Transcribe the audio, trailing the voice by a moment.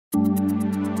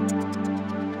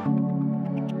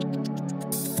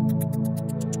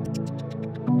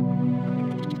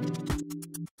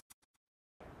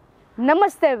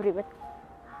Namaste everyone.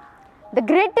 The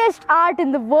greatest art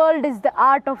in the world is the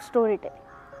art of storytelling,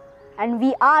 and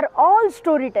we are all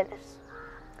storytellers.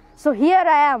 So here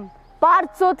I am,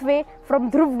 Parth Chothave from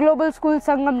Dhruv Global School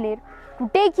Sangamner, to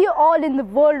take you all in the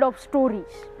world of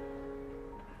stories.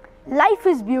 Life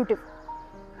is beautiful.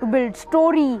 To build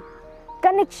story,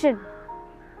 connection,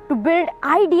 to build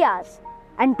ideas,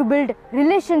 and to build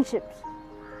relationships.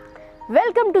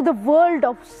 Welcome to the world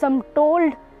of some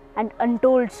told and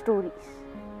untold stories.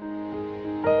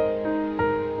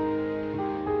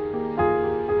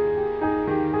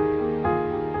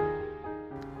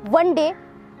 One day,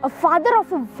 a father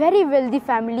of a very wealthy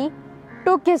family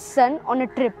took his son on a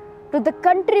trip to the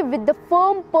country with the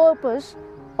firm purpose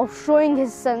of showing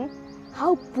his son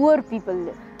how poor people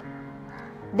live.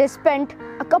 They spent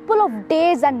a couple of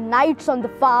days and nights on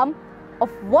the farm of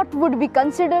what would be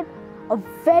considered a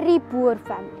very poor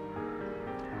family.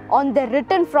 On their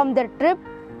return from their trip,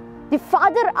 the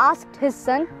father asked his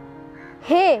son,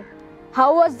 "Hey, how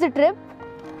was the trip?"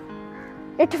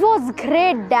 "It was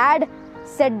great, Dad,"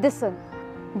 said the son.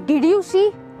 "Did you see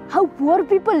how poor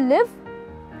people live?"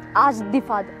 asked the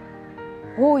father.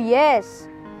 "Oh yes,"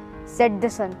 said the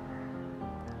son.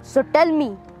 "So tell me,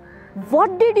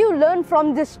 what did you learn from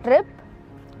this trip?"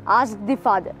 asked the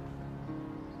father.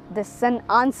 The son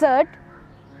answered,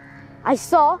 "I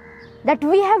saw that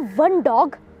we have one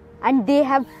dog and they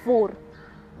have 4.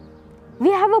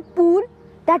 We have a pool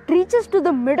that reaches to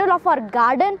the middle of our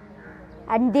garden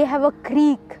and they have a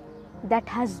creek that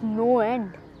has no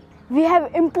end. We have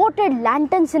imported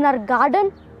lanterns in our garden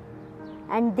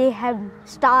and they have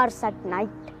stars at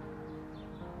night.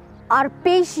 Our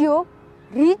patio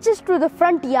reaches to the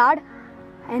front yard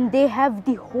and they have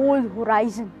the whole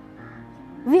horizon.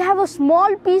 We have a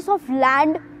small piece of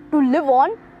land to live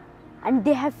on and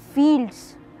they have fields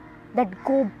that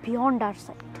go beyond our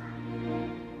sight.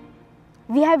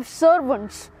 We have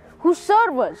servants who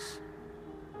serve us,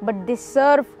 but they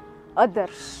serve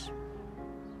others.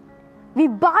 We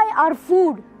buy our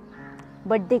food,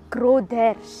 but they grow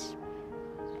theirs.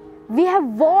 We have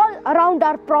wall around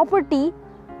our property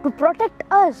to protect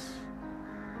us.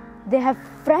 They have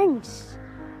friends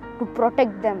to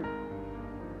protect them."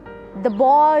 The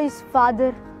boy's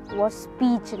father was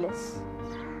speechless.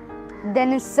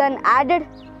 Then his son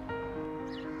added,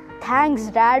 "Thanks,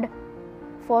 Dad,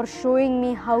 for showing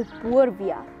me how poor we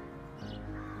are."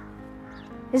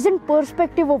 Isn't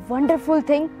perspective a wonderful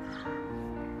thing?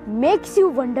 Makes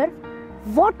you wonder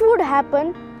what would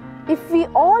happen if we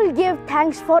all gave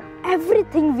thanks for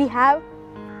everything we have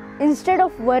instead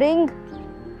of worrying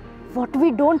what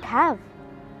we don't have.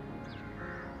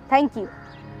 Thank you.